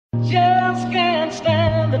Just can't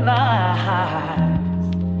stand the lies.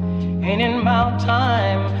 Ain't it about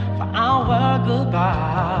time for our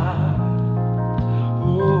goodbye?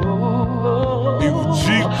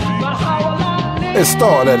 But how will I live? It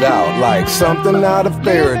started out like something out of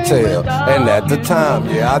fairy tale, and at the time,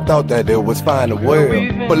 yeah, I thought that it was fine and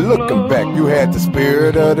well. But looking back, you had the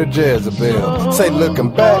spirit of the Jezebel. Say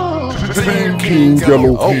looking back,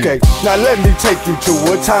 okay, now let me take you to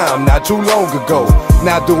a time not too long ago.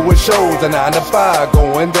 Now doing shows and 9 to 5,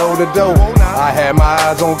 going door to door. I had my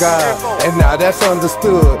eyes on God, and now that's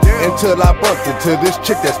understood. Until I bumped into this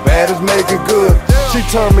chick that's bad as making good. She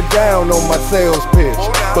turned me down on my sales pitch,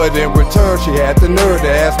 but in return she had the nerve to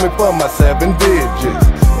ask me for my 7 digits.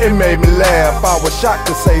 It made me laugh, I was shocked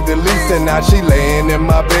to say the least. And now she laying in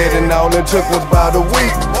my bed, and all it took was about a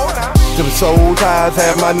week. Them soul ties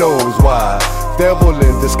had my nose wide. Devil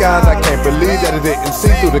in disguise, I can't believe that it didn't see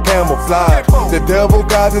through the camouflage. The devil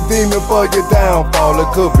got a demon for your downfall. It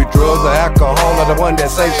could be drugs or alcohol, or the one that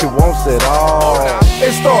says she wants it all.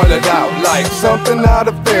 It started out like something out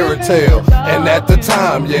of fairy tale, and at the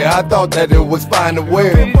time, yeah, I thought that it was fine and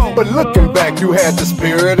well. But looking back, you had the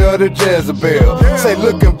spirit of the Jezebel. Say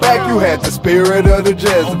looking back, you had the spirit of the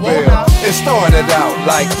Jezebel. It started out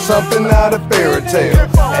like something out of fairy tale,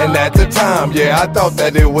 and at the time, yeah, I thought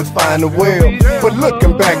that it was fine and well. But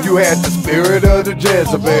looking back, you had the spirit of the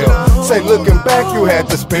Jezebel. Say looking back, you had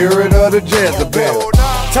the spirit of the Jezebel.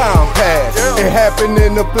 Time passed, it happened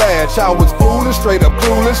in a flash. I was foolish, straight up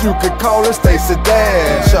clueless, you could call it Stacey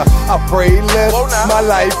Dash. I prayed less, my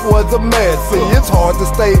life was a mess. See, it's hard to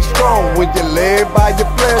stay strong when you're led by your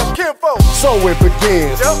flesh. So it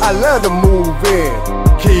begins, I let her move in.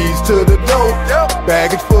 Keys to the door,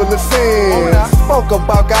 baggage full of sin. Spoke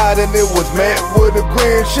about God and it was met with a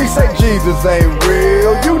grin. She said Jesus ain't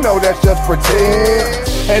real, you know that's just pretend.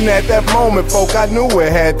 And at that moment, folk, I knew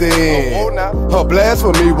it had to end. Her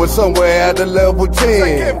blasphemy was somewhere at a level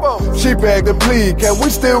 10. She begged to plead, can we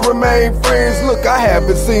still remain friends? Look, I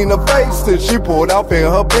haven't seen her face since she pulled off in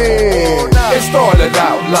her Benz. It started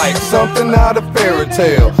out like something out of fairy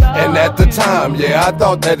tale, and at the time, yeah, I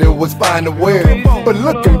thought that it was fine and well. But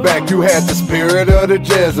looking back, you had the spirit of the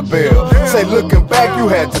Jezebel. Say looking back, you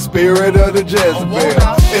had the spirit of the Jezebel.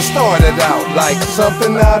 It started out like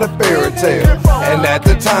something out of fairy tale, and at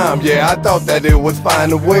the time, yeah, I thought that it was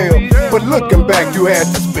fine and well. But looking back, you had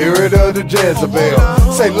the spirit of the Jezebel.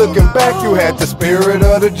 Say looking back, you had the spirit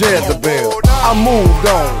of the Jezebel. I moved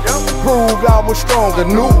on, proved I was stronger.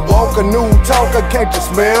 New walker, new talker, can't you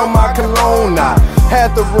smell my cologne? I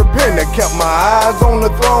had to repent and kept my eyes on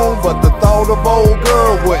the throne, but the thought of old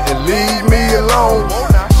girl wouldn't leave me alone.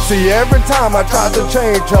 See, every time I tried to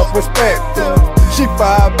change her perspective, she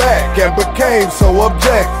fired back and became so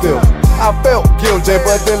objective. I felt guilty,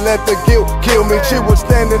 but then let the guilt kill me. She was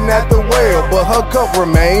standing at the well, but her cup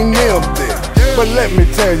remained empty. But let me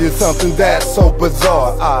tell you something that's so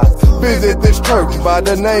bizarre. I visit this church by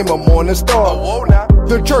the name of Morning Star.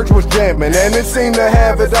 The church was jamming and it seemed to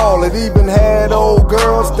have it all. It even had old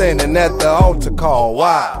girls standing at the altar call.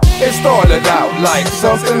 Wow. It started out like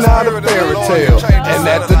something out of fairy tale, and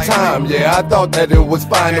at the time, yeah, I thought that it was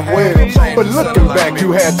fine and well. But looking back,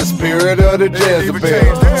 you had the spirit of the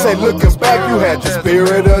Jezebel. Say looking back, you had the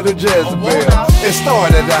spirit of the Jezebel. It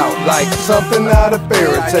started out like something out of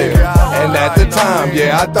fairy tale, and at the time,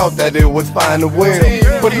 yeah, I thought that it was fine and well.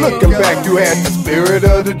 But looking back, you had the spirit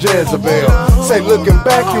of the Jezebel. Say looking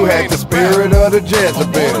back, you had the spirit of the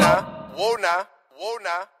Jezebel. Whoa now, whoa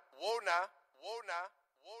now, whoa now.